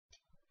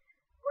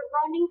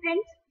Morning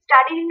friends,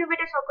 study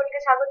রিনোভেটে সকলকে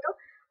স্বাগত।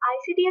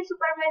 ICDS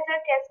supervisor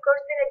cash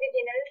কোর্সের আজকে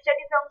জেনারেল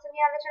স্টাডিজ অংশ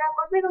নিয়ে আলোচনা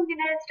করবো এবং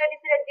জেনারেল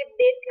স্টাডিজ এর আজকে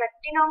ডে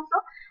 13 অংশ।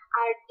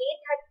 আর ডে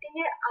 13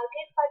 এর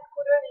আগের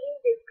পার্টগুলোর লিংক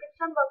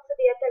ডেসক্রিপশন বক্সে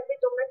দেওয়া থাকবে,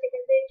 তোমরা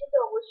সেখান থেকে কিন্তু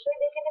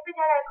অবশ্যই দেখে নেবে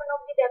যারা এখনো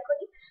অবধি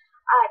দেখোনি।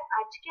 আর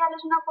আজকে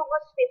আলোচনা করবো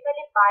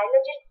স্পেশালি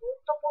বায়োলজির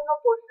গুরুত্বপূর্ণ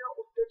প্রশ্ন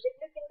উত্তর,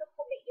 যেগুলো কিন্তু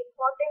খুবই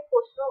ইম্পর্টেন্ট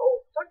প্রশ্ন ও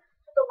উত্তর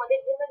তোমাদের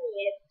জন্য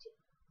নিয়ে এসেছি।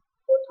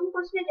 প্রথম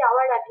প্রশ্নে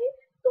যাওয়ার আগে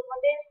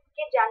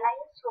তোমাদেরকে জানাই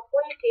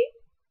সকলকে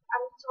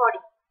আমি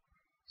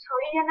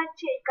সরি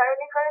জানাচ্ছি এই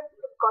কারণে, কারণ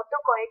গত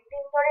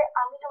কয়েকদিন ধরে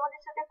আমি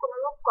তোমাদের সাথে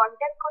কোনোরকম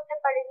কন্ট্যাক্ট করতে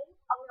পারিনি।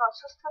 আমি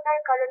অসুস্থতার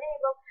কারণে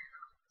এবং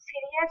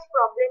সিরিয়াস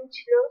প্রবলেম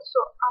ছিল, সো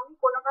আমি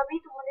কোনোভাবেই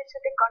তোমাদের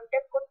সাথে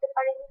কন্ট্যাক্ট করতে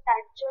পারিনি।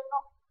 তার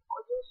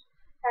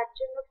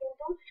জন্য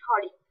কিন্তু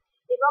সরি।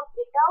 এবং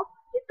এটাও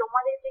যে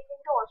তোমাদেরকে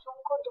কিন্তু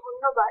অসংখ্য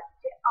ধন্যবাদ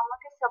যে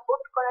আমাকে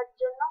সাপোর্ট করার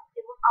জন্য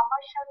এবং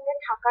আমার সঙ্গে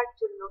থাকার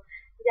জন্য,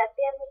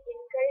 যাতে আমি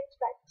এনকারেজ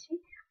পাচ্ছি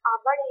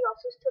আবার এই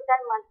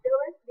অসুস্থতার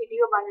মাধ্যমে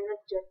ভিডিও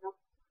বানানোর জন্য।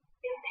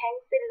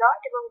 থ্যাংকস এ লট,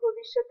 এবং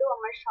ভবিষ্যতেও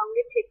আমার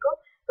সঙ্গে থেকো।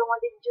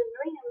 তোমাদের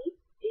জন্যই আমি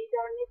এই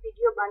ধরনের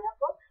ভিডিও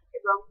বানাবো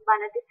এবং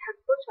বানাতে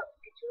থাকবো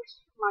সবকিছুর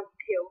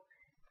মধ্যেও।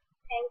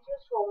 Thank you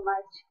so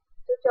much.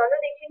 তো চলো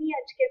দেখে নিই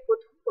আজকের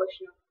প্রথম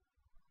প্রশ্ন।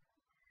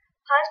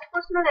 ফার্স্ট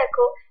প্রশ্ন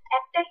দেখো,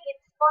 একটা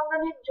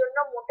হৃদস্পন্দনের জন্য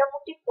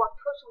মোটামুটি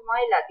কত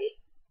সময় লাগে?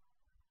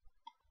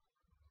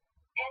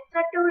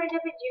 অ্যান্সারটা হয়ে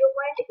যাবে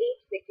 0.8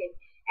 সেকেন্ড।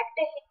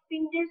 একটা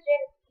হৃৎপিণ্ডের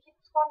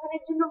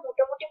হৃদস্পন্দনের জন্য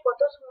মোটামুটি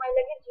কত সময়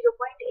লাগে?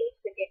 0.8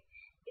 সেকেন্ড।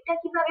 এটা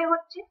কিভাবে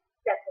হচ্ছে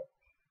দেখো,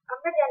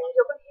 আমরা জানি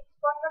যখন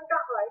হৃদস্পন্দনটা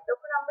হয়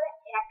তখন আমরা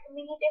 1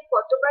 মিনিটে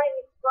কতবার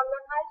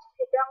হৃদস্পন্দন হয়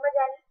সেটা আমরা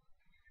জানি।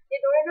 যে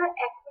ধরে নাও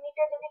 1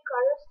 মিনিটে যদি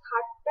কারো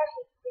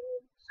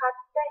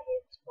 60টা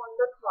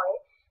হৃদস্পন্দন হয়,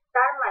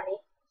 তার মানে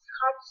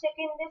 60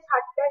 সেকেন্ডে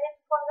 60টা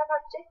হৃদস্পন্দন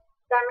হচ্ছে।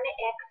 তার মানে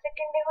 1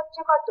 সেকেন্ডে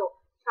হচ্ছে কত?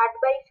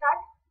 60/60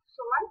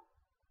 সমান,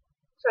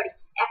 সরি,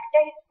 একটা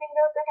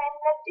হৃদপিণ্ডে হতে টাইম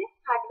লাগছে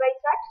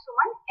 60/60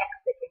 সমান 1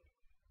 সেকেন্ড।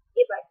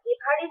 এবার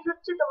এভারেজ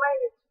হচ্ছে তোমার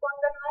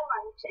হৃদস্পন্দন হয়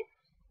মানুষের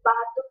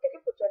 72 থেকে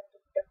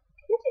 75টা,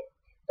 ঠিক আছে?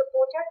 তো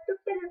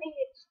 75টা যদি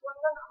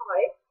হৃদস্পন্দন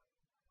হয়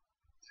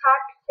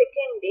 60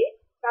 সেকেন্ডে,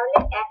 তাহলে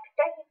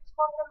একটা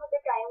হৃদস্পন্দন হতে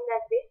টাইম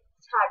লাগবে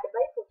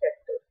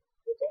 60/75,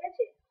 বুঝে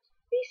গেছে?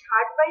 এই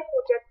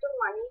 60/75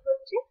 মানেই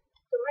হচ্ছে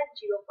তোমার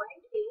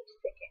 0.8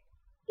 সেকেন্ড।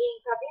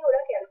 এইভাবেই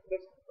ওরা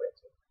ক্যালকুলেশন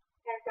করেছে।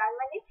 তার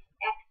মানে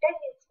একটা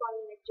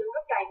হৃদস্পন্দনের জন্য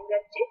টাইম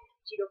লাগছে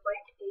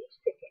 0.8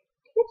 সেকেন্ড,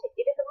 ঠিক আছে?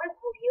 এটা তোমার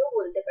ঘুরিয়েও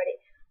বলতে পারে।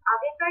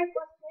 আগেকার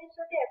কোশ্চেনের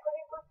সাথে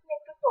এখনের কোশ্চেন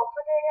একটু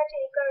তফাৎ হয়ে গেছে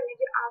এই কারণে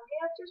যে আগে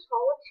হচ্ছে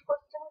সহজ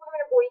কোশ্চেন গুলো,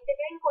 মানে বই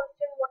থেকেই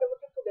কোশ্চেন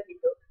মোটামুটি তুলে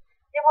দিত,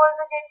 যে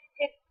বলতো যে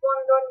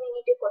হৃদস্পন্দন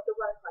মিনিটে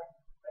কতবার হয়।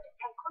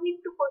 এখন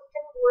একটু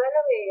কোশ্চেন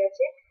ঘোরালো হয়ে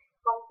গেছে,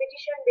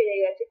 কম্পিটিশন বেড়ে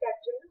গেছে, তার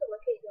জন্য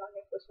তোমাকে এই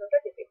ধরনের প্রশ্নটা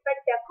দেবে। বাট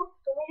দেখো,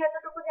 তুমি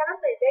যতটুকু জানো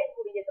সেটাই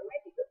ঘুরিয়ে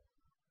তোমায় দিত।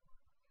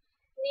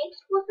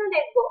 নেক্সট প্রশ্ন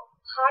দেখবো,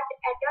 হার্ট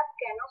অ্যাটাক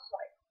কেন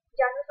হয়?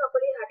 জানো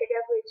সকলেই হার্ট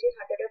অ্যাটাক হয়েছে,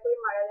 হার্ট অ্যাটাক হয়ে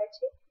মারা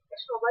গেছে,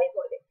 সবাই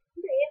বলে,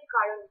 কিন্তু এর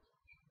কারণ কি?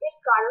 এর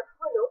কারণ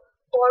হলো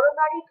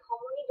করোনারি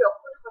ধমনী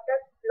যখন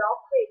হঠাৎ ব্লক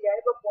হয়ে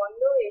যায় বা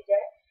বন্ধ হয়ে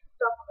যায়,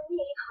 তখনই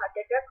এই হার্ট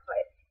অ্যাটাক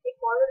হয়। এই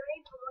করোনারি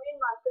ধমনীর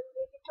মাধ্যমে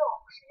দিয়ে কিন্তু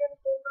অক্সিজেন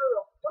পূর্ণ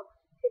রক্ত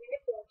সেখানে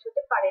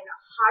পৌঁছতে পারে না,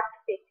 হার্ট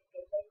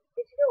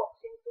পেশিতে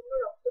অক্সিজেন পূর্ণ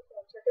রক্ত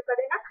পৌঁছাতে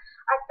পারে না,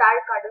 আর তার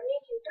কারণেই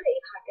কিন্তু এই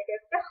হার্ট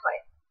অ্যাটাকটা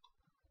হয়।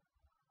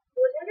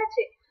 বোঝা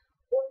গেছে?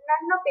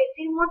 অন্যান্য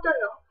পেশির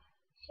মতনও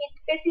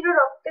হৃৎপেশিরও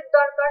রক্তের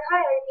দরকার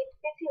হয়, আর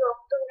হৃৎপেশি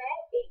রক্ত নেয়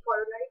এই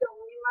করোনারি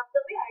ধমনীর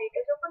মাধ্যমে, আর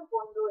এটা যখন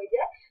বন্ধ হয়ে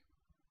যায়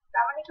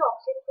তার মানে কি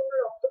অক্সিজেন পূর্ণ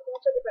রক্ত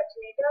পৌঁছাতে পারছে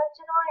না। এটা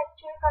হচ্ছে তোমার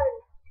অ্যাকচুয়াল কারণ।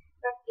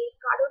 এই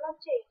কারণ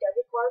হচ্ছে এইটা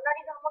যে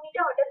করোনারি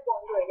ধমনীটা হঠাৎ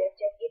বন্ধ হয়ে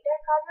যাচ্ছে, আর এটার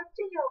কাজ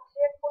হচ্ছে যে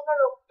অক্সিজেন পূর্ণ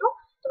রক্ত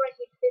তোমার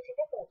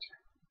হৃৎপেশিতে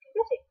পৌঁছানো, ঠিক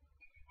আছে?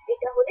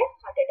 এটা হলে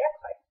হার্ট অ্যাটাক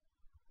হয়।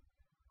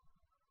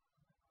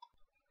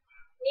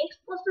 নেক্সট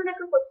প্রশ্ন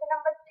দেখো, কোশ্চেন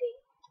নাম্বার 3।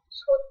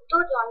 সদ্য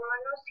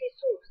জন্মানো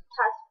শিশুর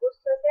শ্বাস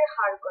প্রশ্বাসের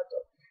হার কত?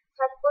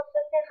 শ্বাস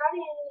প্রশ্বাসের হার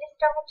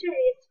ইংলিশটা হচ্ছে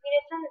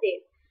রেসপিরেশন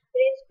রেট।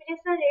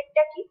 রেসপিরেশন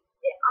রেটটা কি?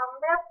 যে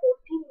আমরা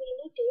প্রতি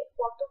মিনিটে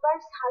কতবার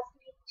শ্বাস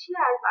নিচ্ছি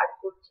আর বার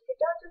করছি,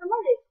 সেটা হচ্ছে তোমার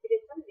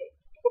রেসপিরেশন রেট,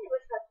 ঠিক আছে?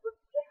 এবার শ্বাস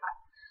প্রশ্বাসের হার।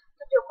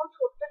 তো যখন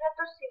সদ্যজাত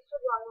শিশু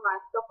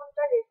জন্মায় তখন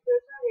তার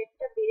রেসপিরেশন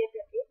রেটটা বেড়ে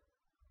থাকে,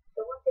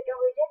 তখন সেটা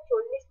হয়ে যায়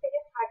 40 থেকে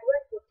 60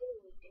 বার প্রতি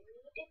মিনিটে।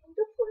 মিনিটে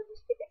কিন্তু 40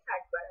 থেকে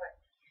 60 বার হয়।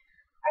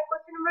 আর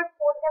কোশ্চেন নাম্বার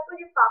 4 দেখো,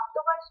 যে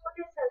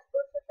প্রাপ্তবয়স্কদের শ্বাস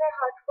প্রশ্বাসের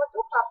হার কত?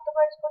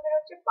 প্রাপ্তবয়স্কদের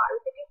হচ্ছে 12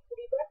 থেকে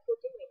 20 বার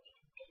প্রতি মিনিট,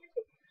 ঠিক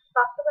আছে?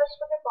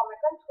 প্রাপ্তবয়স্কদের কমে,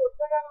 কারণ ছোট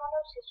জন্মানো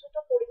শিশু তো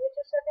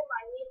পরিবেশের সাথে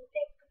মানিয়ে নিতে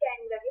একটু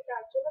টাইম লাগে,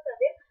 তার জন্য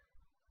তাদের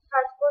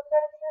শ্বাস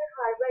প্রশ্বাসের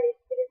হার বা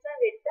রেসপিরেশন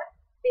রেটটা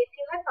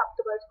বেশি হয়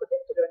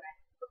প্রাপ্তবয়স্কদের তুলনায়।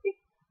 ওকে,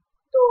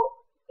 তো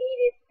এই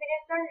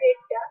রেসপিরেশন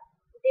রেটটা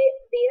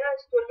দেয়া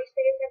 40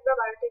 থেকে 60 বা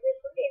 12 থেকে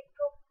 20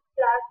 একটু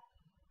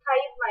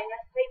 +5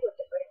 -5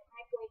 হতে পারে,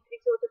 মানে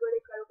 35 হতে পারে,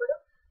 কারো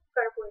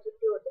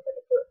 65 হতে পারে।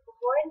 তো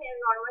হয়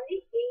নর্মালি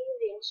এই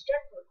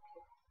রেঞ্জটার মধ্যে,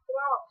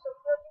 তোমার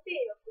অপশনগুলো কিন্তু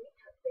এরকমই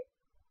থাকবে।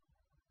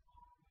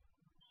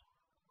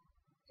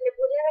 তাহলে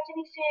বোঝা গেছে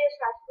নিশ্চয়ই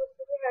শ্বাস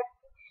প্রশ্বাসের হার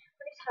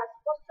শ্বাস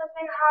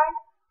প্রশ্বাসের হার,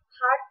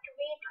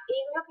 হার্টবিট,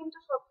 এগুলো কিন্তু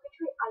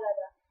সবকিছুই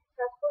আলাদা।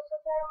 শ্বাস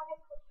প্রশ্বাসের মানে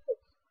ফুসফুস,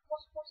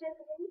 ফুসফুসের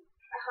কি,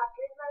 আর হার্ট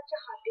রেট মানে হচ্ছে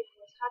হার্টের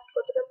রেট, হার্ট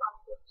কতটা পাম্প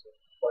করছে,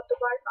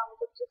 কতবার পাম্প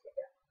করছে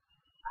সেটা,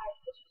 আর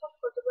ফুসফুস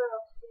কতবার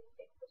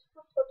অক্সিজেন,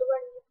 ফুসফুস কতবার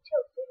নিচ্ছে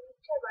অক্সিজেন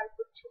নিচ্ছে আর বার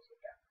করছে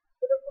সেটা,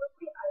 ওটা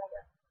পুরোপুরি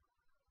আলাদা।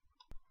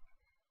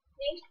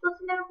 নেক্সট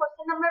কোশ্চেন দেখো,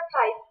 কোশ্চেন নাম্বার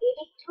 5,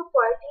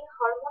 এরিথ্রোপয়েটিন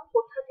হরমোন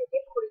কোথা থেকে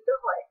ক্ষরিত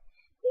হয়?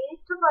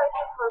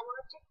 এরিথ্রোপয়েটিন হরমোন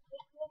হচ্ছে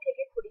কিডনি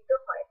থেকে ক্ষরিত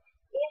হয়।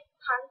 এর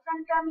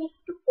ফাংশনটা আমি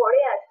একটু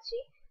পরে আসছি,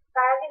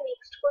 তার আগে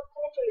নেক্সট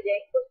কোশ্চেনে চলে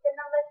যাই। কোশ্চেন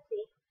নাম্বার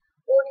 6,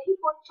 অধিক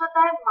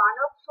উচ্চতায়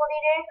মানব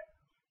শরীরের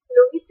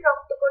লোহিত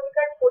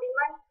রক্তকণিকার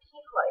পরিমাণ কি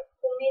হয়?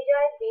 কমে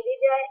যায়, বেড়ে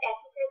যায়,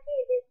 একই থাকে,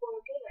 এদের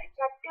কোনটি নয়।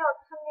 4টে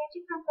অপশন নিয়েছি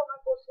কারণ তোমার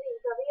প্রশ্ন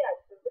এইভাবেই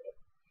আসবে বলে,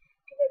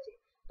 ঠিক আছে?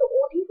 তো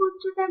অধিক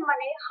উচ্চতায়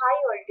মানে হাই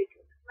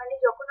অল্টিটিউড, মানে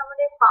যখন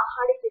আমাদের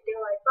পাহাড়ে যেতে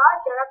হয় বা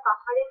যারা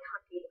পাহাড়ে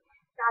থাকে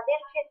তাদের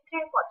ক্ষেত্রে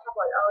কথা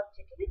বলা হচ্ছে,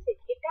 ঠিক আছে?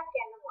 এটা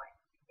কেন হয়?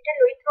 এটা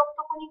লোহিত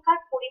রক্তকণিকার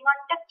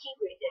পরিমাণটা কি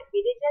হয়ে যায়,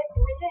 বেড়ে যায়,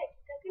 কমে যায়,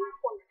 একই থাকে,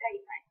 কোনটাই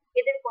নয়,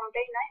 এদের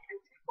কোনটাই নয়।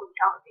 অ্যান্সার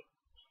কোনটা হবে?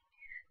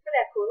 তো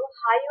দেখো,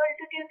 হাই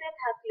অল্টিটিউডে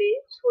থাকলে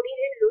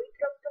শরীরের লোহিত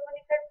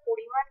রক্তকণিকার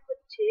পরিমাণ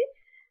হচ্ছে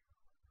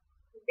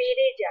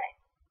বেড়ে যায়।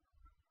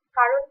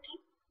 কারণ কি?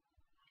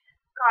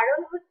 কারণ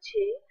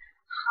হচ্ছে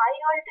হাই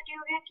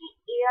অল্টিটিউডে কি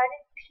এয়ার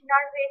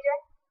থিনার হয়ে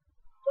যায়,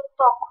 তো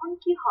তখন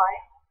কি হয়,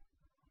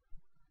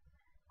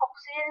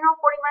 অক্সিজেনের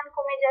পরিমাণ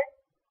কমে যায়।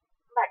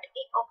 বাট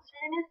এই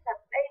অক্সিজেনের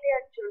সাপ্লাই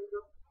দেওয়ার জন্য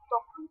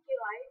তখন কি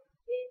হয়,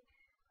 এই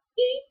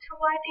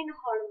এরিথ্রোপয়েটিন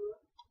হরমোন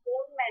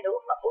বোন ম্যারো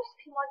বা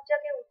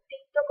অস্থিমজ্জাকে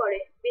উদ্দীপ্ত করে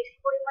বেশি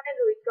পরিমাণে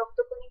লোহিত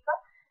রক্তকণিকা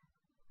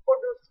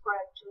প্রডিউস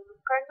করার জন্য।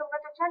 কারণ তোমরা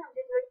তো জানো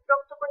যে লোহিত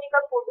রক্তকণিকা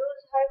প্রডিউস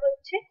হয়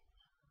হচ্ছে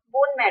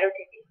বোন ম্যারো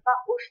থেকে বা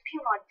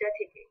অস্থিমজ্জা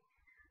থেকে।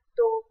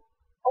 তো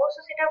অবশ্য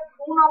সেটা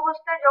ভ্রূণ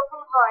অবস্থায়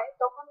যখন হয়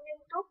তখন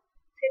কিন্তু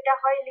সেটা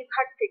হয়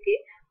লিভার থেকে,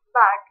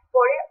 বাট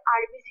পরে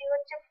আরবিসি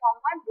হচ্ছে ফর্ম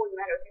হয় বোন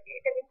ম্যারো থেকে।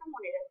 এটা কিন্তু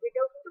মনে রাখবে,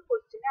 এটাও কিন্তু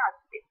কোশ্চেনে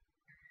আসবে।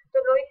 তো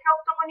লোহিত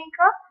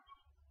রক্তকণিকা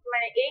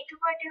মানে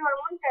এরিথ্রোপয়েটিন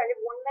হরমোন তাহলে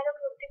বোন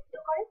ম্যারোকে উদ্দীপ্ত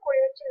করে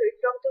হচ্ছে লোহিত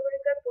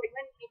রক্তকণিকার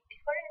পরিমাণ বৃদ্ধি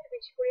করে, যাতে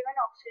বেশি পরিমাণে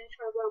অক্সিজেন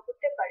সরবরাহ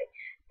করতে পারে।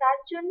 তার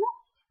জন্য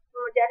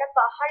যারা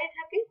পাহাড়ে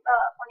থাকে বা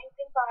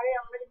অনেকদিন পাহাড়ে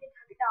আমরা যদি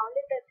থাকি তাহলে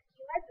তাদের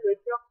কি হয়,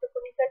 লোহিত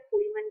রক্তকণিকার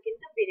পরিমাণ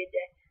কিন্তু বেড়ে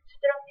যায়।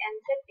 সুতরাং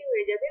অ্যান্সারটি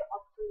হয়ে যাবে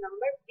অপশন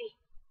নাম্বার বি,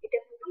 এটা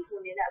কিন্তু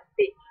মনে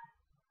রাখবে।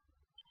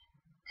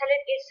 তাহলে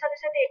এর সাথে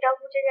সাথে এটাও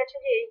বুঝে গেছো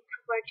যে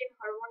এরিথ্রোপয়েটিন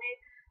হরমোনের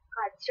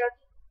কাজটা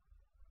কি।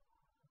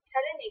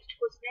 তাহলে নেক্সট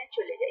কোশ্চেনে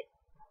চলে যাই।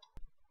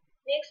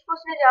 নেক্সট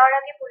কোশ্চেনে যাওয়ার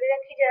আগে বলে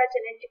রাখি, যারা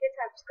চ্যানেলটিকে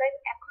সাবস্ক্রাইব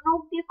এখনো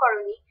অব্দি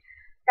করনি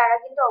তারা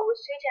কিন্তু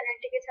অবশ্যই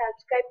চ্যানেলটিকে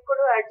সাবস্ক্রাইব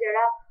করো। আর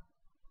যারা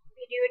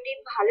ভিডিওটি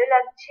ভালো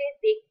লাগছে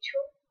দেখছো,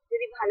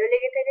 যদি ভালো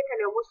লেগে থাকে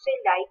তাহলে অবশ্যই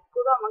লাইক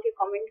করো, আমাকে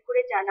কমেন্ট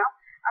করে জানাও।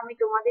 আমি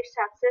তোমাদের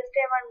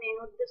সাকসেসটাই আমার মেন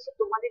উদ্দেশ্য,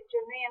 তোমাদের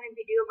জন্যই আমি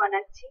ভিডিও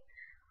বানাচ্ছি।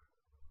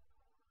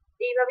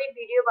 এইভাবেই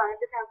ভিডিও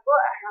বানাতে থাকবো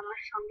আর আমার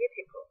সঙ্গে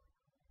থেকো।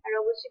 আর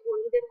অবশ্যই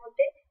বন্ধুদের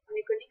মধ্যে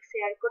অনেক অনেক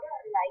শেয়ার করো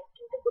আর লাইক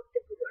কিন্তু করতে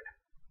ভুলো না।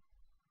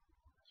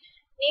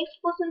 নেক্সট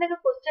কোশ্চেন দেখো,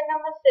 কোশ্চেন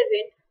নাম্বার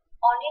 7,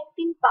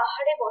 অনেকদিন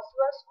পাহাড়ে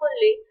বসবাস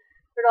করলে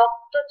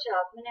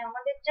রক্তচাপ মানে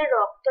আমাদের যে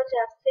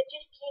রক্তচাপ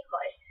সেটির কি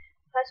হয়?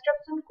 ফার্স্ট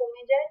অপশন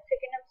কমে যায়,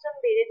 সেকেন্ড অপশন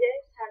বেড়ে যায়,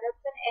 থার্ড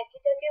অপশন একই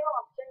থাকে এবং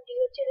অপশন ডি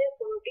হচ্ছে এদের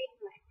কোনোটাই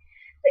নয়।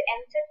 তো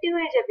অ্যান্সারটি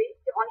হয়ে যাবে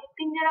যে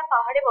অনেকদিন যারা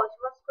পাহাড়ে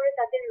বসবাস করে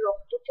তাদের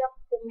রক্তচাপ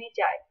কমে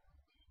যায়।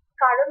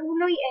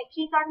 কারণগুলোই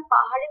একই, কারণ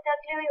পাহাড়ে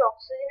থাকলে ওই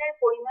অক্সিজেনের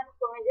পরিমাণ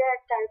কমে যায় আর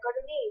তার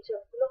কারণে এই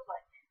সবগুলো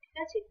হয়, ঠিক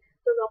আছে?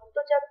 তো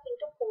রক্তচাপ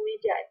কিন্তু কমে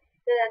যায়।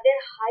 যাদের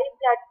হাই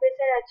ব্লাড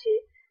প্রেসার আছে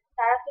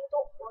তারা কিন্তু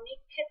অনেক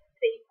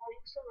ক্ষেত্রেই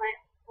অনেক সময়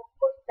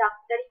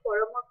ডাক্তারি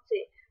পরামর্শে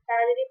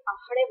তারা যদি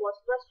পাহাড়ে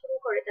বসবাস শুরু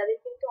করে তাদের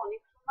কিন্তু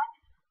অনেক সময়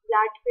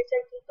ব্লাড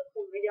প্রেসার কিন্তু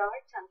কমে যাওয়ার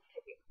চান্স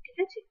থাকে, ঠিক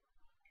আছে?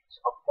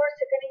 অফকোর্স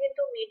সেখানে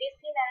কিন্তু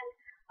মেডিসিন অ্যান্ড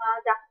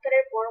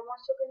ডাক্তারের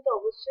পরামর্শ কিন্তু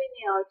অবশ্যই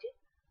নেওয়া উচিত।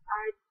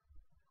 আর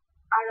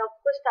আর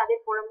অফকোর্স তাদের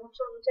পরামর্শ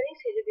অনুযায়ী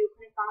সে যদি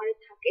ওখানে পাহাড়ে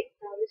থাকে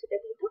তাহলে সেটা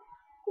কিন্তু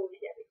কমে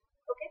যাবে।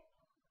 ওকে,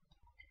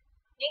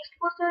 নেক্সট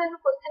কোশ্চেন হলো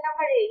কোশ্চেন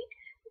নাম্বার 8,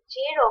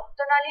 যে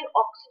রক্তনালীর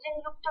অক্সিজেন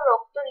যুক্ত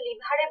রক্ত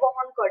লিভারে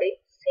বহন করে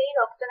সেই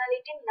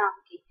রক্তনালীটির নাম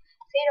কি?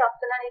 সেই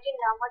রক্তনালীটির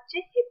নাম হচ্ছে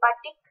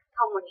হেপাটিক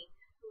ধমনী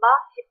বা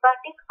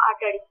হেপাটিক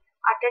আর্টারি।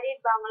 আর্টারির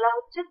বাংলা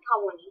হচ্ছে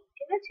ধমনী,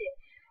 ঠিক আছে?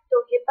 তো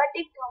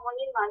হেপাটিক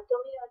ধমনীর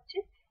মাধ্যমেই হচ্ছে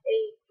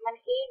এই মানে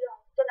এই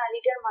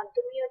রক্তনালীটার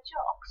মাধ্যমেই হচ্ছে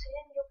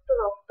অক্সিজেন যুক্ত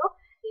রক্ত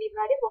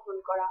লিভারে বহন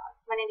করা হয়,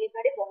 মানে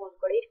লিভারে বহন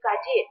করে, এর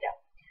কাজই এটা।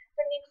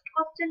 তো নেক্সট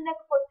কোশ্চেন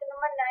দেখো, কোশ্চেন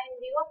নাম্বার 9,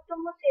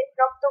 বৃহত্তম শ্বেত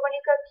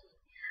রক্তকণিকা কি?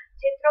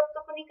 শ্বেত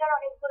রক্তকণিকার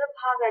অনেকগুলো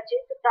ভাগ আছে,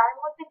 তো তার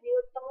মধ্যে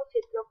বৃহত্তম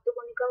শ্বেত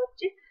রক্তকণিকা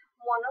হচ্ছে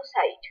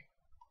মনোসাইট।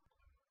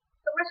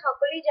 তোমরা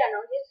সকলেই জানো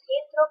যে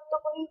শ্বেত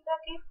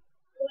রক্তকণিকাকে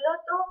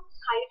মূলত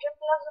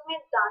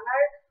সাইটোপ্লাজমের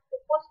দানার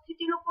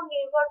উপস্থিতির উপর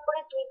নির্ভর করে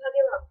দুই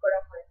ভাগে ভাগ করা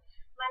হয়।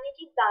 মানে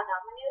কি, দানা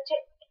মানে হচ্ছে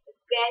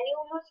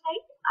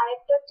গ্র্যানিউলোসাইট আর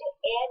একটা হচ্ছে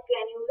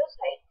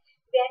অ্যাগ্র্যানিউলোসাইট।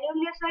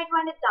 গ্র্যানিউলোসাইট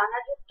মানে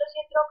দানাযুক্ত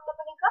শ্বেত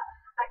রক্তকণিকা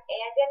আর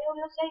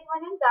অ্যাগ্র্যানিউলোসাইট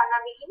মানে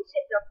দানাবিহীন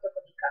শ্বেত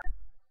রক্তকণিকা।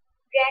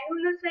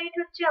 গ্র্যানুলোসাইট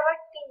হচ্ছে আবার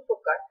 3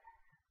 প্রকার,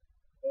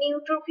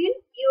 নিউট্রোফিল,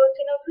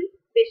 ইওসিনোফিল,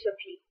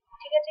 বেসোফিল।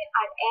 ঠিক আছে,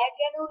 আর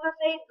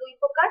অ্যাগ্রানুলোসাইট 2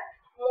 প্রকার,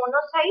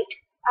 মোনোসাইট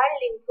আর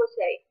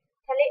লিম্ফোসাইট।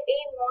 তাহলে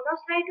এই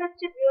মোনোসাইট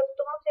হচ্ছে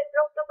বৃহত্তম শ্বেত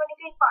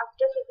রক্তকণিকা এই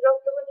 5টা শ্বেত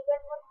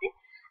রক্তকণিকার মধ্যে,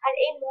 আর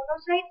এই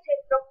মোনোসাইট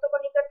শ্বেত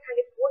রক্তকণিকার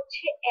তাহলে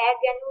পড়ছে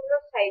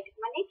অ্যাগ্রানুলোসাইট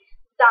মানে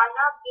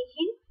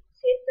দানাবিহীন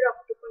শ্বেত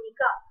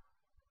রক্তকণিকা।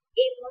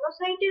 এই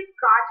মোনোসাইটের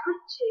কাজ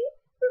হচ্ছে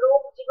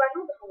রোগ জীবাণু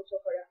ধ্বংস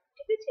করা।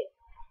 ঠিক আছে,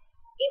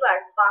 এবার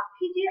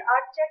বাকি যে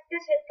 8-4টে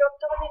শ্বেত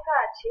রক্তকণিকা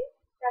আছে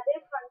তাদের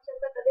ফাংশন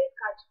বা তাদের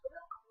কাজগুলো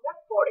আমরা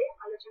পরে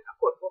আলোচনা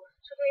করব।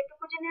 শুধু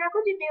এটুকু জেনে রাখো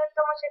যে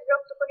বৃহত্তম শ্বেত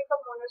রক্তকণিকা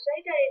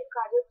মোনোসাইট আর এর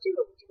কাজ হচ্ছে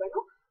রোগ জীবাণু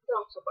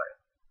ধ্বংস করা।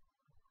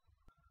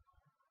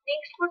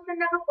 নেক্সট কোশ্চেন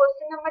দেখো,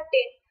 কোশ্চেন নাম্বার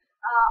 10।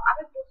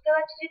 আমি বুঝতে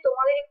পারছি যে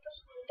তোমাদের একটু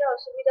শুনতে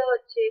অসুবিধা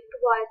হচ্ছে একটু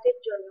ভয়েসের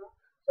জন্য,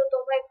 তো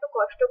তোমরা একটু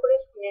কষ্ট করে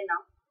শুনে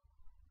নাও।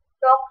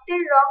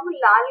 রক্তের রং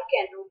লাল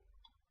কেন?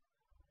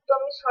 তো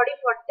আমি সরি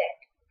ফর দ্যাট।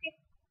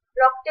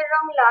 রক্তের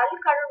রং লাল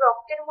কারণ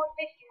রক্তের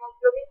মধ্যে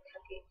হিমোগ্লোবিন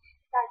থাকে,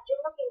 তার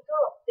জন্য কিন্তু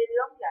রক্তের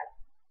রং লাল।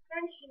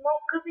 কারণ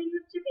হিমোগ্লোবিন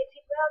হচ্ছে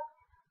বেশিরভাগ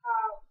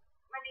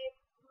মানে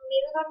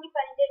মেরুদণ্ডী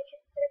প্রাণীদের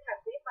ক্ষেত্রে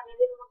থাকে,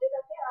 প্রাণীদের মধ্যে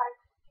থাকে, আর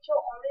কিছু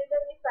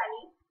অমেরুদণ্ডী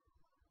প্রাণী,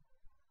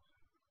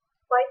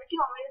 কয়েকটি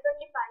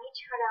অমেরুদণ্ডী প্রাণী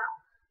ছাড়া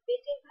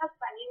বেশিরভাগ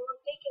প্রাণীর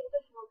মধ্যেই কিন্তু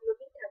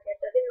হিমোগ্লোবিন থাকে, আর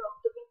তাদের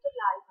রক্ত কিন্তু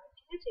লাল হয়।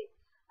 ঠিক আছে,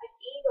 আর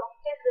এই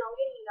রক্তের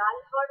রঙের লাল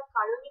হওয়ার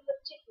কারণই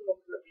হচ্ছে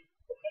হিমোগ্লোবিন।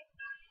 ওকে,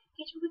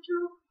 কিছু কিছু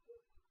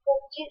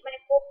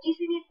কবজি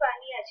শ্রেণীর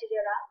প্রাণী আছে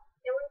যারা,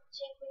 যেমন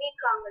চিংড়ি,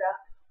 কাঁকড়া,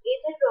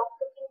 এদের রক্ত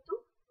কিন্তু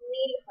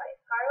নীল হয়।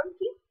 কারণ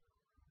কি?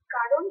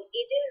 কারণ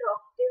এদের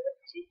রক্তে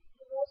হচ্ছে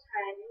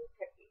হিমোসায়ানিন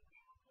থাকে,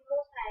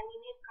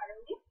 হিমোসায়ানিনের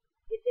কারণে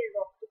এদের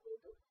রক্ত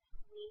কিন্তু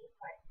নীল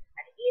হয়।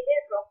 আর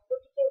এদের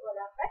রক্তটিকে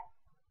বলা হয়,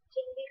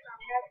 চিংড়ি,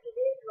 কাঁকড়ার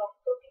এদের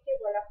রক্তটিকে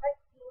বলা হয়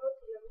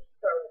হিমোসিলোমিক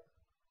তরল।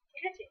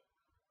 ঠিক আছে,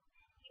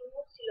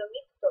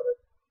 হিমোসিলোমিক তরল।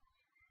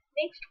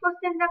 নেক্সট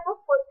কোশ্চেন দেখো,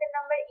 কোশ্চেন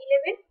নাম্বার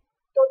 11।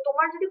 তো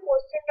তোমার যদি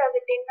কোশ্চেনটা আছে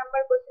 10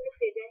 নাম্বার কোশ্চেনে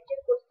প্রেজেন্টের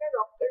কোশ্চেন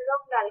রক্তের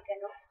রং লাল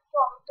কেন, তো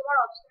তোমার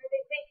অপশনে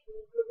দেখবে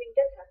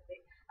হিমোগ্লোবিনটা থাকবে।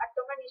 আর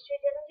তোমরা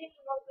নিশ্চয়ই জানো যে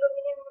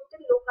হিমোগ্লোবিনের মধ্যে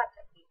লোহা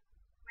থাকে,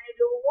 মানে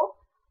লৌহ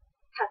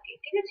থাকে।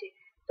 ঠিক আছে,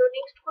 তো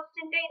নেক্সট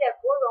কোশ্চেনটাই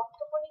দেখো,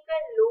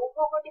 রক্তকণিকার লৌহ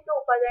গঠিত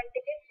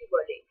উপাদানটিকে কি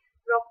বলে?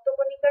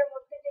 রক্তকণিকার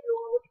মধ্যে যে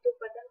লৌহ গঠিত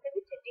উপাদান থাকে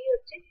সেটি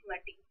হচ্ছে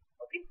হেমাটিন।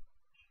 ওকে,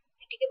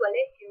 এটিকে বলে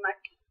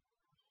হেমাটিন।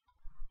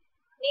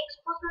 নেক্সট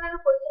প্রশ্ন দেখো,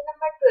 কোশ্চেন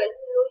নাম্বার 12।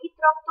 লোহিত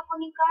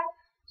রক্তকণিকার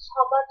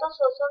সবাত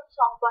শোষণ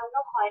সম্পন্ন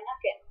হয় না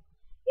কেন?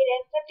 এর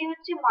অ্যান্সারটি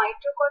হচ্ছে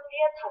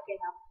মাইটোকন্ড্রিয়া থাকে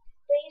না।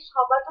 তো এই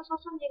সবাত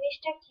শোষণ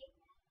জিনিসটা কি?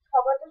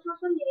 সবাত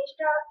শোষণ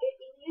জিনিসটা এর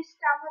ইংলিশ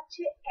নাম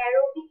হচ্ছে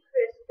অ্যারোবিক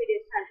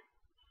রেসপিরেশন।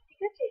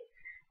 ঠিক আছে,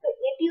 তো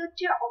এটি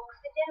হচ্ছে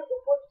অক্সিজেন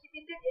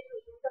উপস্থিতিতে যে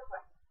শোষণটা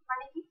হয়।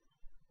 মানে কি?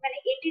 মানে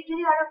এটি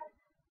যদি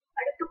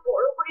আরেকটু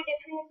বড় করে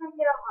ডেফিনেশন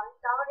দেওয়া হয়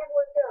তাহলে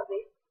বলতে হবে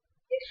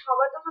যে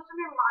সবাত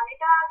শোষণের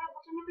মানেটা আগে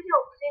বুঝে নেবে যে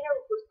অক্সিজেনের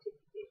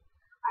উপস্থিতিতে,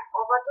 আর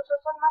অবাত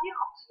শোষণ মানে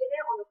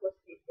অক্সিজেনের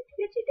অনুপস্থিতিতে। ঠিক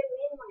আছে, এটা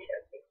মেন মনে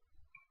রাখবে।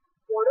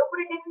 বড়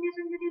করে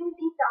ডেফিনেশন যদি আমি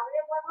দিই তাহলে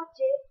বলবো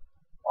যে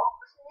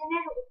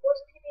অক্সিজেনের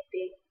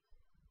উপস্থিতিতে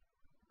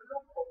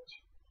গ্লুকোজ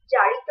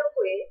জারিত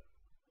হয়ে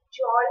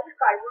জল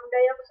কার্বন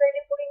ডাই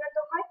অক্সাইডে পরিণত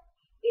হয়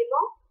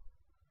এবং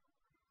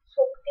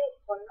শক্তি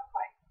উৎপন্ন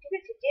হয়। ঠিক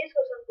আছে, যে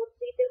শোষণ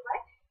পদ্ধতিতে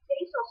হয়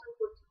সেই শোষণ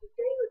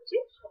পদ্ধতিটাই হচ্ছে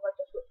সবাত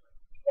শোষণ।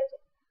 ঠিক আছে,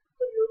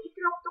 তো লোহিত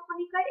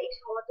রক্তকণিকার এই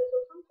সবাত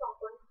শোষণ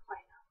সম্পন্ন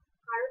হয় না।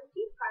 কারণ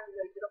কি? কারণ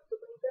লোহিত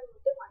রক্তকণিকার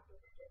মধ্যে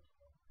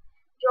মাইটোকন্ড্রিয়া।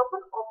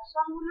 যখন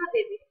অপশন গুলো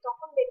দেবে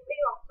তখন দেখবে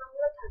এই অপশন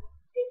গুলো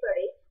থাকতে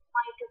পারে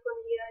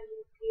মাইটোকন্ড্রিয়া,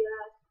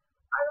 নিউক্লিয়াস,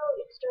 আরো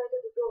এক্সট্রা হয়তো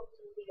দুটো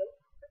অপশন দিল,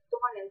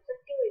 তোমার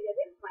অ্যান্সারটি হয়ে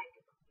যাবে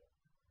মাইটোকন্ড্রিয়া।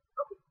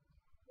 ওকে,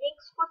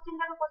 নেক্সট কোশ্চেন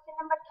দেখো, কোশ্চেন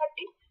নাম্বার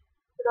 13।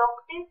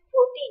 রক্তের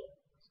প্রোটিন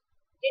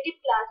যেটি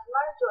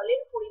প্লাজমার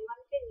জলের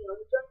পরিমাণকে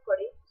নিয়ন্ত্রণ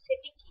করে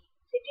সেটি কি?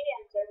 সেটির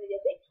অ্যান্সার হয়ে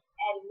যাবে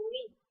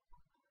অ্যালবুমিন।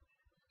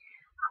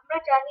 আমরা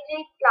জানি যে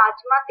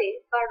প্লাজমাতে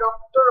বা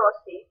রক্ত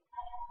রসে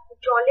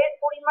জলের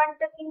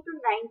পরিমাণটা কিন্তু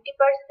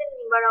 90%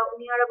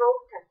 নিয়ার অ্যাবাউট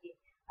থাকে,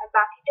 আর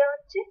বাকিটা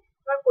হচ্ছে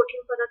তোমার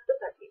কঠিন পদার্থ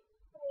থাকে।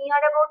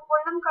 নিয়ার অ্যাবাউট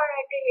বললাম কারণ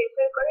এটা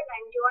হেরফের করে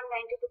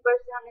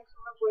 91-92% অনেক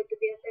সময় বইতে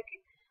দেওয়া থাকে,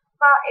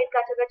 বা এর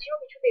কাছাকাছিও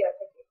কিছু দেওয়া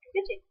থাকে। ঠিক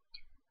আছে,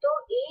 তো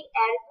এই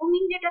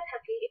অ্যালবুমিন যেটা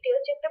থাকে এটি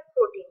হচ্ছে একটা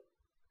প্রোটিন,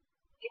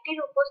 এটির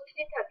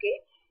উপস্থিতি থাকে,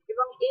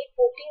 এবং এই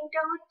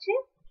প্রোটিনটা হচ্ছে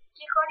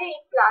কি করে,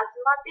 এই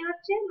প্লাজমাতে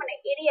হচ্ছে মানে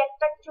এরই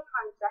একটা কিছু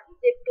ফাংশন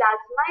যে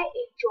প্লাজমায়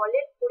এই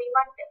জলের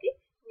পরিমাণটাকে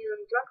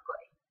নিয়ন্ত্রণ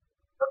করে।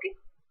 ওকে,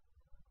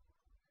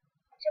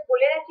 আচ্ছা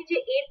বলে রাখি যে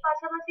এর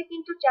পাশাপাশি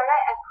কিন্তু যারা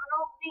এখনো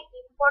অব্দি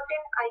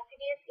important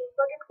ICDS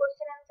important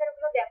question answer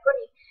গুলো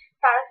দেখোনি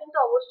তারা কিন্তু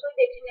অবশ্যই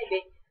দেখে নেবে,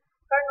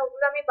 কারণ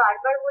ওগুলো আমি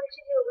বারবার বলছি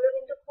যে ওগুলো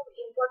কিন্তু খুব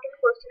ইম্পর্টেন্ট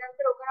কোশ্চেন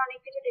অ্যান্সার। ওখানে অনেক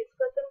কিছু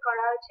ডিসকাশন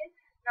করা আছে,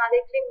 না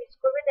দেখলে মিস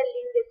করবে, তার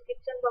লিঙ্ক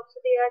ডেসক্রিপশন বক্সে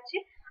দেওয়া আছে।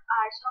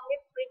 আর সঙ্গে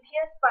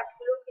প্রিভিয়াস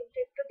পার্টগুলো কিন্তু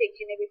একটু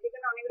দেখে নেবে,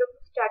 সেখানে অনেক রকম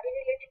স্টাডি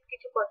রিলেটেড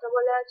কিছু কথা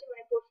বলা আছে,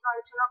 মানে প্রশ্ন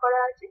আলোচনা করা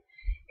আছে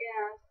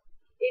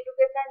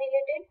এডুকেশন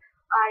রিলেটেড,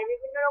 আর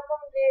বিভিন্ন রকম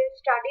যে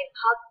স্টাডির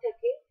ভাগ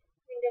থাকে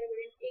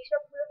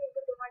এইসব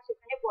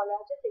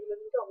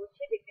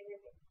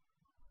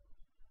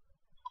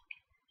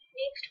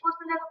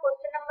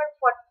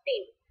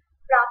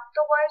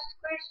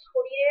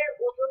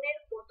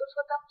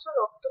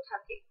রক্ত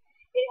থাকে,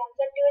 এর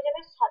অ্যান্সারটি হয়ে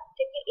যাবে 7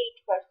 থেকে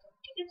 8%।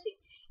 ঠিক আছে,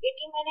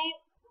 এটি মানে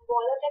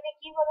বলা থাকে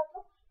কি বলতো,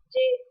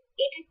 যে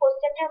এটির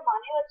কোশ্চেনটার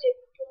মানে হচ্ছে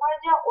তোমার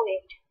যা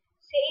ওয়েট,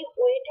 সেই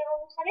ওয়েটের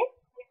অনুসারে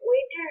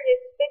ওয়েটের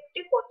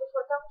রেসপেক্টে কত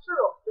শতাংশ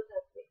রক্ত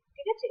থাকবে।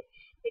 ঠিক আছে,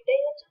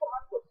 এটাই হচ্ছে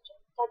তোমার কোশ্চেন।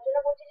 তার জন্য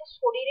বলছে যে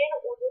শরীরের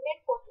ওজনের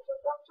কত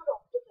শতাংশ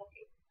রক্ত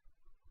থাকে,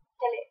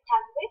 তাহলে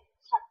থাকবে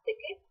 7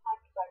 থেকে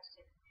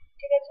 8%।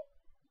 ঠিক আছে,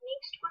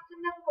 নেক্সট কোশ্চেন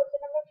দেখো,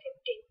 কোশ্চেন নাম্বার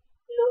 15।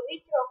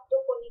 লোহিত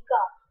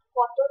রক্তকণিকা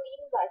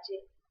কতদিন বাঁচে?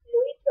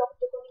 লোহিত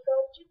রক্তকণিকা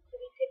হচ্ছে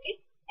 20 থেকে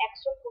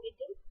 120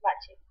 দিন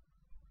বাঁচে।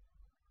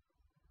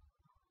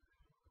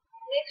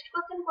 Next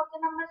question,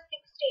 question number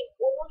 16।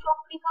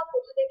 অনুচক্রিকা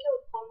কোথা থেকে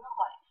উৎপন্ন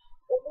হয়?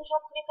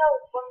 অনুচক্রিকা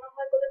উৎপন্ন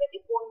হয় কোথা থেকে?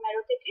 বোন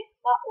ম্যারো থেকে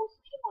বা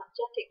অস্থি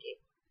মজ্জা থেকে।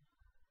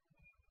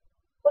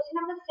 Question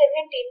number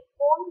 17।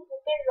 কোন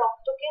গ্রুপের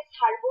রক্তকে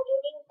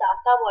সার্বজনীন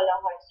দাতা বলা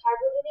হয়?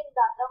 সার্বজনীন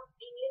দাতা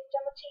ইংলিশটা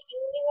হচ্ছে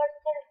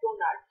ইউনিভার্সাল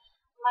ডোনার,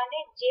 মানে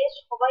যে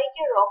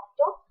সবাইকে রক্ত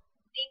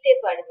দিতে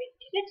পারবে।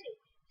 ঠিক আছে,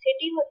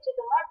 সেটি হচ্ছে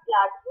তোমার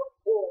ব্লাড গ্রুপ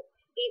ও।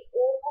 এই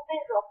ও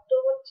গ্রুপের রক্ত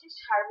হচ্ছে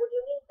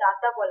সার্বজনীন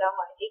দাতা বলা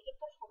হয়। এই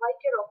কিন্তু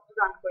সবাইকে রক্ত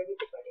দান করে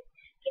দিতে পারে,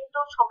 কিন্তু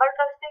সবার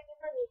কাছ থেকে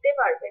কিন্তু নিতে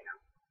পারবে না।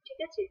 ঠিক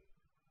আছে,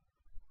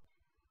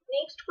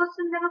 নেক্সট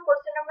কোশ্চেন দেখো,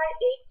 কোশ্চেন নাম্বার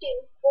 18।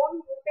 কোন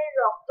গ্রুপের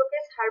রক্তকে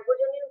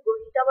সার্বজনীন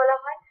গ্রহীতা বলা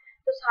হয়?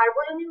 তো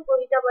সার্বজনীন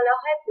গ্রহীতা বলা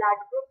হয় ব্লাড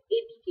গ্রুপ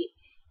এবি কে।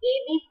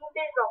 এবি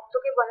গ্রুপের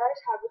রক্তকে বলা হয়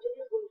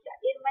সার্বজনীন গ্রহীতা।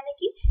 এর মানে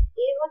কি,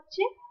 এ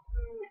হচ্ছে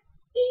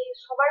এই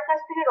সবার কাছ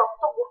থেকে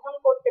রক্ত গ্রহণ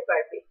করতে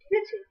পারবে। ঠিক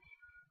আছে,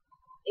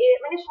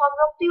 মানে সব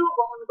রক্তই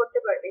গ্রহণ করতে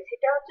পারবে,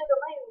 সেটা হচ্ছে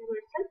তোমার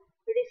ইউনিভার্সাল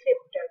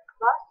রিসেপ্টর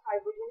বা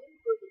সার্বজনীন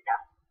গ্রহীতা।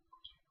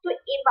 তো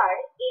এবার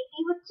এটি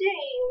হচ্ছে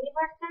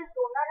ইউনিভার্সাল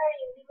ডোনার আর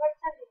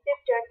ইউনিভার্সাল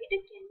রিসেপ্টর, এটা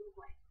কেন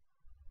হয়?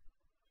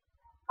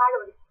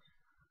 কারণ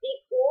এই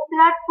ও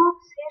ব্লাড গ্রুপ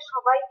সে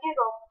সবাইকে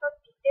রক্ত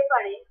দিতে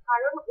পারে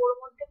কারণ ওর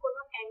মধ্যে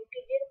কোনো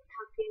অ্যান্টিজেন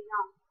থাকে না।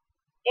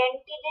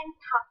 অ্যান্টিজেন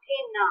থাকে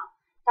না,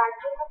 তার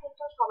জন্য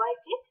কিন্তু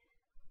সবাইকে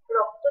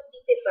রক্ত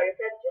দিতে পারে,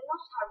 তার জন্য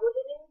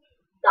সার্বজনীন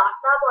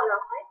দাতা বলা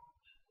হয়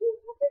ও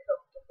গ্রুপের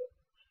রক্তকে।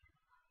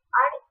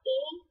 আর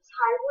এই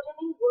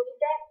সার্বজনীন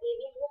গ্রহীতা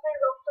এবি গ্রুপের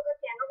রক্তকে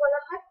কেন বলা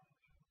হয়?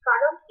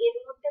 কারণ এর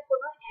মধ্যে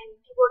কোনো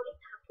অ্যান্টিবডি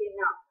থাকে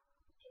না।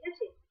 ঠিক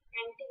আছে,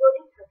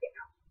 অ্যান্টিবডি থাকে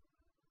না।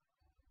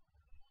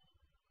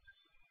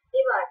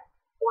 এবার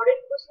পরের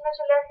প্রশ্নে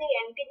চলে আসি,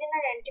 অ্যান্টিজেন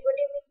আর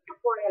অ্যান্টিবডি আমি একটু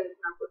পরে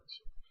আলোচনা করছি।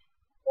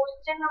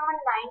 Question number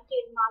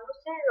 19।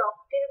 মানুষের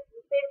রক্তের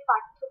গ্রুপের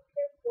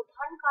পার্থক্যের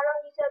প্রধান কারণ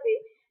হিসাবে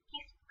কি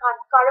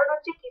কারণ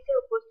হচ্ছে কিসের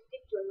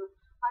উপস্থিতির জন্য?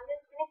 আমাদের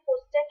এখানে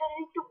কোশ্চেনটা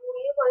একটু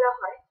ঘুরিয়ে বলা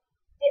হয়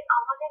যে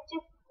আমাদের যে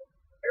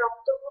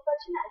রক্ত গ্রুপ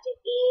আছে না, যে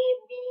এ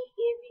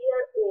বি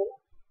আর ও,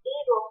 এই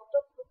রক্ত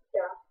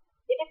গ্রুপটা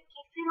এটা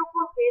কিসের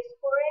উপর বেস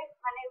করে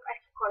মানে আর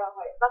কি করা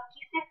হয়, বা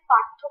কিসের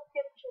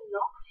পার্থক্যের জন্য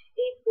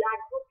এই ব্লাড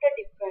গ্রুপটা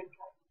ডিফারেন্ট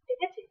হয়। ঠিক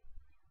আছে,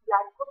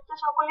 ব্লাড গ্রুপ তো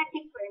সকলের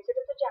ডিফারেন্ট,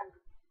 সেটা তো জানো,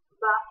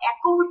 বা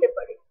একও হতে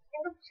পারে,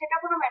 কিন্তু সেটা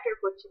কোনো ম্যাটার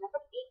করছে না,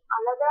 বাট এই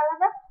আলাদা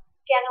আলাদা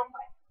কেন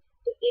হয়?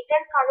 তো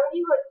এটার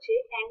কারণই হচ্ছে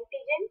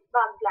অ্যান্টিজেন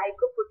বা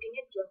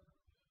গ্লাইকোপ্রোটিনের জন্য।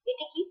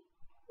 এটি কি,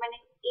 মানে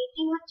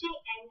এটি হচ্ছে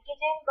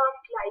অ্যান্টিজেন বা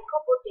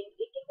গ্লাইকোপ্রোটিন,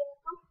 এটি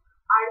কিন্তু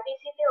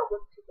আরবিসি তে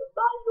অবস্থিত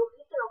বা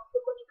লোহিত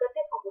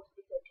রক্তকণিকাতে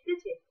অবস্থিত। ঠিক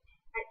আছে,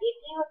 আর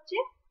এটি হচ্ছে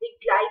এই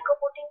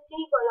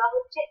গ্লাইকোপ্রোটিনকেই বলা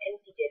হচ্ছে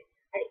অ্যান্টিজেন।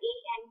 আর এই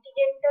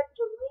অ্যান্টিজেনটার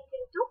জন্যই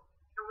কিন্তু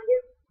আমাদের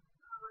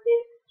আমাদের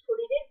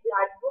শরীরের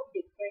ব্লাড গ্রুপ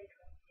ডিফারেন্ট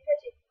হয়। ঠিক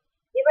আছে,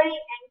 এবার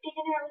এই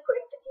অ্যান্টিজেনের আমি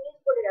কয়েকটা জিনিস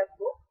বলে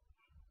রাখবো।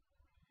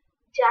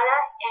 যারা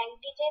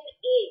অ্যান্টিজেন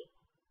এ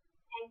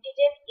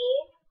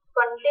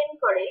কন্টেন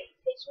করে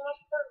সেই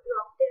সমস্ত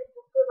রক্তের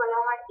গ্রুপকে বলা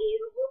হয় এ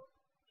গ্রুপ।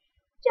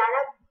 যারা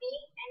বি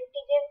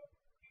অ্যান্টিজেন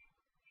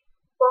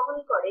বহন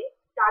করে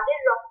তাদের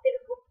রক্তের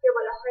গ্রুপকে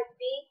বলা হয়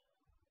বি।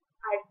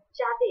 আর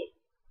যাদের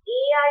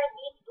এ আর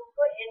বি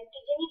দুটো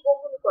অ্যান্টিজেনই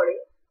বহন করে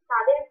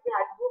তাদের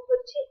ব্লাড গ্রুপ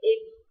হচ্ছে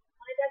এবি।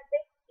 মনে রাখবে,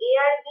 এ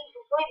আর বি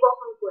দুটোই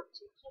বহন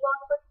করছে। কি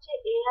বহন করছে?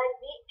 এ আর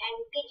বি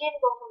অ্যান্টিজেন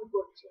বহন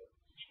করছে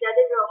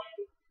যাদের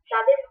রক্তে,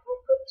 তাদের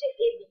গ্রুপ হচ্ছে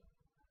এবি।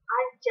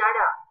 আর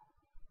যারা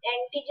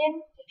অ্যান্টিজেন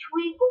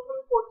কিছুই গ্রহণ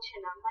করছে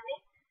না, মানে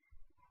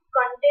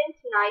contains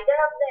neither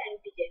of the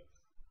antigens,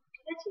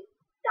 ঠিক আছে,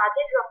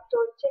 তাদের রক্ত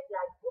হচ্ছে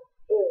ব্লাড গ্রুপ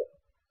ও।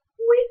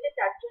 ওয়েতে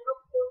তার জন্য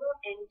কোনো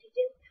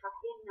অ্যান্টিজেন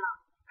থাকে না,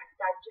 আর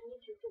তার জন্য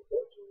কিন্তু ও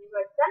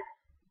ইউনিভার্সাল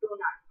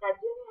ডোনার, তার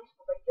জন্য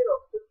সবাইকে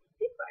রক্ত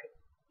দিতে পারে।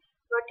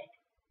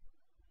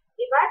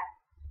 এবার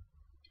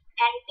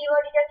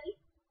অ্যান্টিবডিটা কি,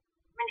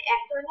 মানে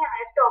এক ধরনের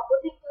আরেকটা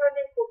অপোজিট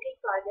ধরনের প্রোটিন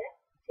পাওয়া যায়,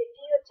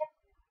 সেটি হচ্ছে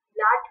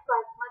ব্লাড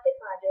প্লাজমাতে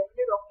পাওয়া যায়,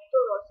 মানে রক্ত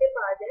রসে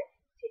পাওয়া যায়,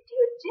 সেটি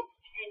হচ্ছে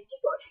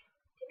অ্যান্টিবডি।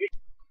 ঠিক আছে,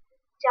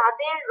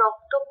 যাদের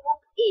রক্ত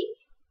গ্রুপ এ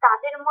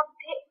তাদের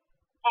মধ্যে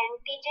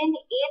অ্যান্টিজেন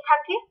এ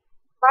থাকে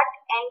বাট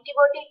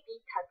অ্যান্টিবডি বি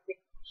থাকবে।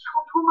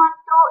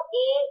 শুধুমাত্র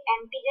এ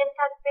অ্যান্টিজেন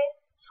থাকবে,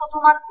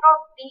 শুধুমাত্র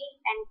বি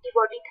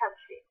অ্যান্টিবডি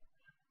থাকবে।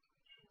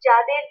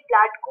 যাদের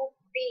ব্লাড গ্রুপ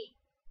বি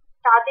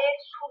তাদের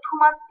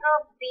শুধুমাত্র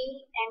বি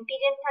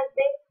অ্যান্টিজেন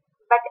থাকবে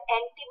বাট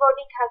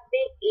অ্যান্টিবডি থাকবে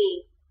এ।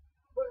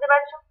 বুঝতে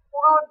পারছো?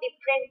 পুরো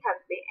ডিফারেন্ট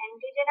থাকবে,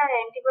 অ্যান্টিজেন আর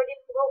অ্যান্টিবডি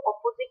পুরো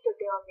অপোজিট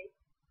হতে হবে।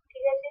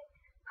 ঠিক আছে,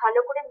 ভালো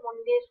করে মন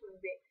দিয়ে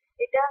শুনবে,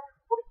 এটা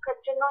পরীক্ষার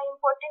জন্য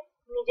ইম্পর্টেন্ট,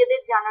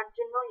 নিজেদের জানার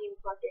জন্য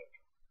ইম্পর্টেন্ট।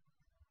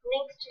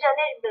 নেক্সট,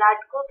 যাদের ব্লাড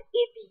গ্রুপ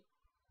এ বি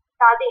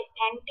তাদের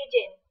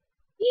অ্যান্টিজেন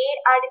এ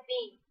আর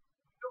বি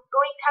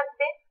দুটোই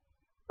থাকবে,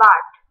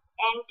 বাট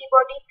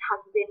অ্যান্টিবডি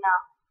থাকবে না।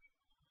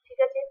 ঠিক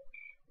আছে,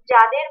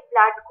 যাদের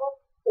ব্লাড গ্রুপ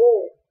ও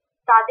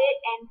তাদের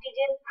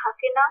অ্যান্টিজেন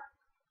থাকে না,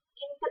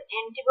 কিন্তু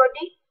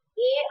অ্যান্টিবডি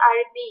এ আর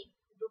বি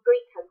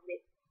দুটোই থাকবে।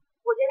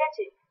 বোঝা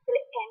গেছে?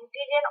 তাহলে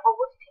অ্যান্টিজেন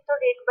অবস্থিত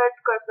রেড ব্লাড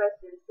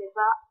কর্পাসেলসে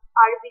বা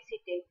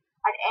আরবিসিতে,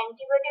 আর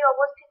অ্যান্টিবডি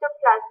অবস্থিত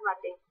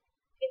প্লাজমাতে।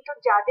 কিন্তু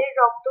যাদের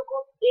রক্ত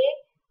গ্রুপ এ,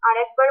 আর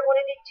একবার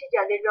বলে দিচ্ছি,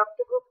 যাদের রক্ত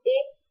গ্রুপ এ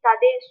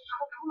তাদের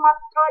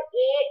শুধুমাত্র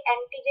এ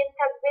অ্যান্টিজেন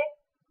থাকবে,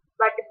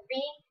 বাট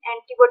বি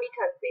অ্যান্টিবডি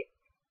থাকবে।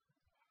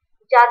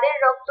 যাদের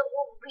রক্ত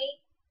গ্রুপ বি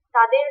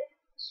তাদের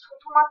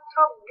শুধুমাত্র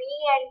বি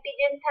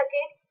অ্যান্টিজেন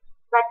থাকে,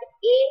 বাট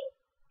এ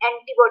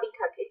অ্যান্টিবডি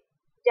থাকে।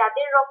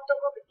 যাদের রক্ত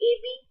গ্রুপ এ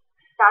বি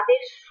তাদের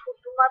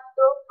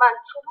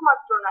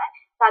শুধুমাত্র নয়,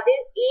 তাদের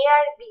এ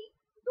আর বি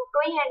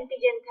দুটোই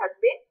অ্যান্টিজেন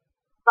থাকবে,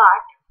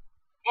 বাট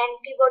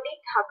অ্যান্টিবডি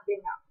থাকবে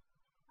না।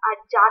 আর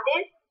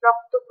যাদের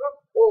রক্ত গ্রুপ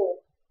ও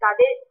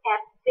তাদের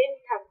অ্যাবসেন্ট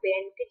থাকবে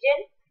antigen,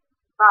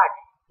 but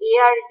A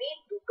R B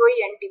দুটোই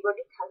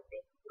অ্যান্টিবডি থাকবে।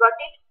 Got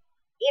it?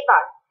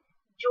 এবার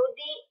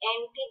যদি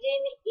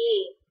অ্যান্টিজেন এ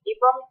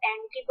এবং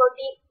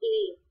অ্যান্টিবডি এ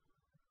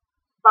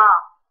বা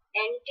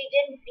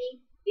অ্যান্টিজেন বি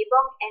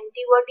এবং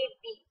অ্যান্টিবডি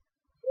বি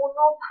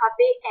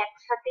কোনোভাবে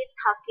একসাথে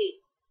থাকে,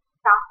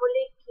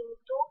 তাহলে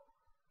কিন্তু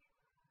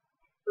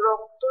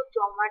রক্ত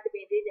জমাট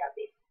বেঁধে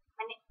যাবে।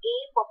 মানে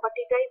এই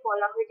প্রপার্টিটাই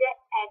বলা হয়ে যায়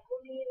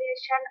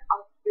অ্যাকুমুলেশন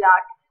অফ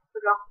ব্লাড,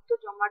 রক্ত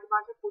জমাট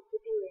বাঁধা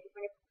পদ্ধতি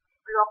মানে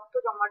রক্ত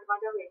জমাট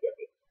বাঁধা হয়ে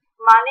যাবে।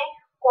 মানে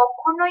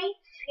কখনোই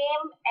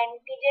সেম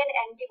অ্যান্টিজেন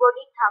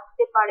অ্যান্টিবডি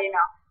থাকতে পারে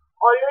না,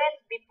 অলওয়েজ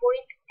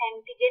বিপরীত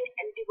অ্যান্টিজেন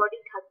অ্যান্টিবডি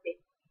থাকবে।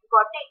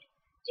 Got it?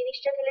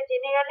 জিনিসটা তাহলে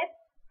জেনে গেলে,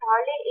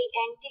 তাহলে এই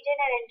অ্যান্টিজেন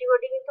আর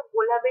অ্যান্টিবডি কিন্তু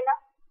গোলাবে না।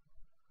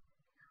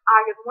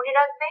 আর মনে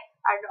রাখবে,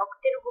 আর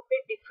রক্তের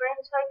গ্রুপের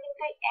ডিফারেন্স হয়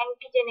কিন্তু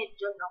অ্যান্টিজেনের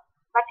জন্য,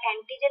 বাট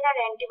অ্যান্টিজেন আর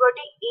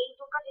অ্যান্টিবডি এই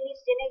দুটো জিনিস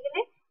জেনে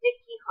গেলে যে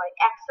কি হয়,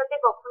 একসাথে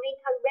কখনোই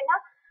থাকবে না।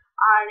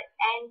 আর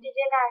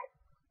অ্যান্টিজেন আর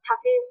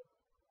থাকে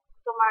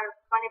তোমার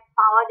মানে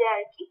পাওয়া যায়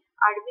আর কি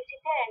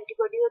আরবিসিতে,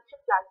 অ্যান্টিবডি হচ্ছে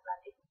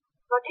প্লাজমাতে।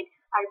 Got it?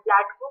 R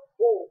blood group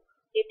ও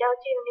এটা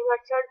হচ্ছে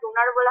ইউনিভার্সাল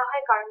ডোনার বলা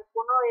হয়, কারণ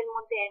কোনো এর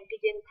মধ্যে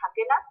অ্যান্টিজেন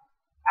থাকে না।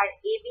 আর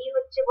এবি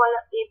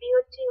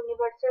হচ্ছে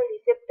ইউনিভার্সাল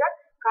রিসেপ্টর,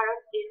 কারণ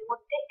এর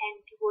মধ্যে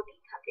অ্যান্টিবডি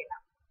থাকে না।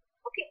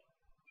 ওকে,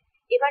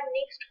 এবার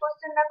নেক্সট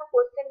কোশ্চেন দেখো,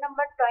 কোশ্চেন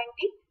নাম্বার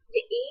 20, যে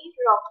এই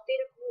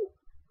রক্তের গ্রুপ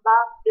বা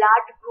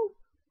ব্লাড গ্রুপ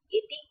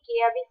এটি কে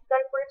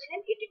আবিষ্কার করেছিলেন?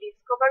 এটি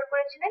ডিসকভার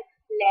করেছিলেন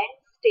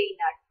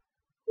ল্যান্ডস্টেইনার।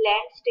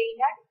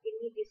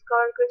 তিনি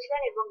ডিসকভার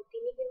করেছিলেন এবং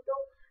তিনি কিন্তু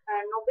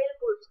নোবেল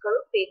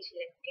পুরস্কারও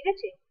পেয়েছিলেন। ঠিক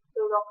আছে, তো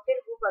রক্তের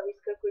গ্রুপ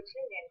আবিষ্কার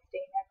করেছিলেন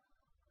ল্যান্ডস্টেইনার।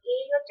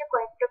 এই হচ্ছে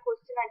কয়েকটা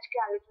কোশ্চেন আজকে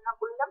আলোচনা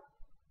করলাম।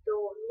 তো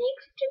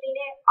নেক্সট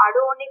দিনে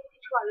আরো অনেক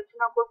কিছু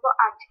আলোচনা করব।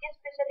 আজকে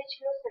স্পেশালি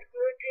ছিল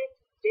সার্কুলেটরি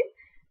সিস্টেম,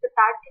 তো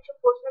তার কিছু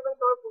প্রশ্ন, এবং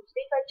তোমরা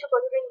বুঝতেই পারছো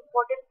কতটা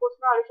ইম্পর্টেন্ট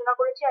প্রশ্ন আলোচনা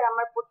করেছি। আর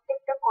আমার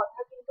প্রত্যেকটা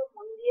কথা কিন্তু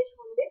মন দিয়ে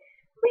শুনবে,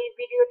 এই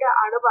ভিডিওটা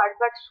আরো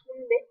বারবার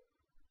শুনবে।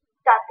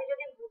 তাতে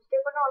যদি বুঝতে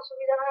কোনো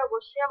অসুবিধা হয়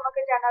অবশ্যই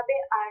আমাকে জানাবে,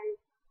 আর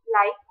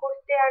লাইক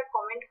করতে আর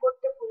কমেন্ট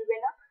করতে ভুলবে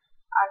না।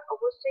 আর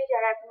অবশ্যই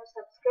যারা এখনো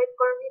সাবস্ক্রাইব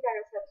করেনি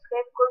তারা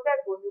সাবস্ক্রাইব করবে আর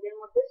বন্ধুদের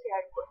মধ্যে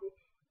শেয়ার করবে।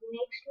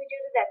 নেক্সট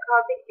ভিডিওতে দেখা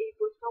হবে এই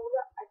প্রশ্নগুলো।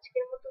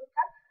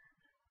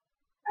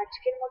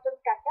 আজকের মতন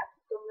টাটা,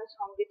 তোমরা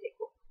সঙ্গে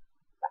থেকো।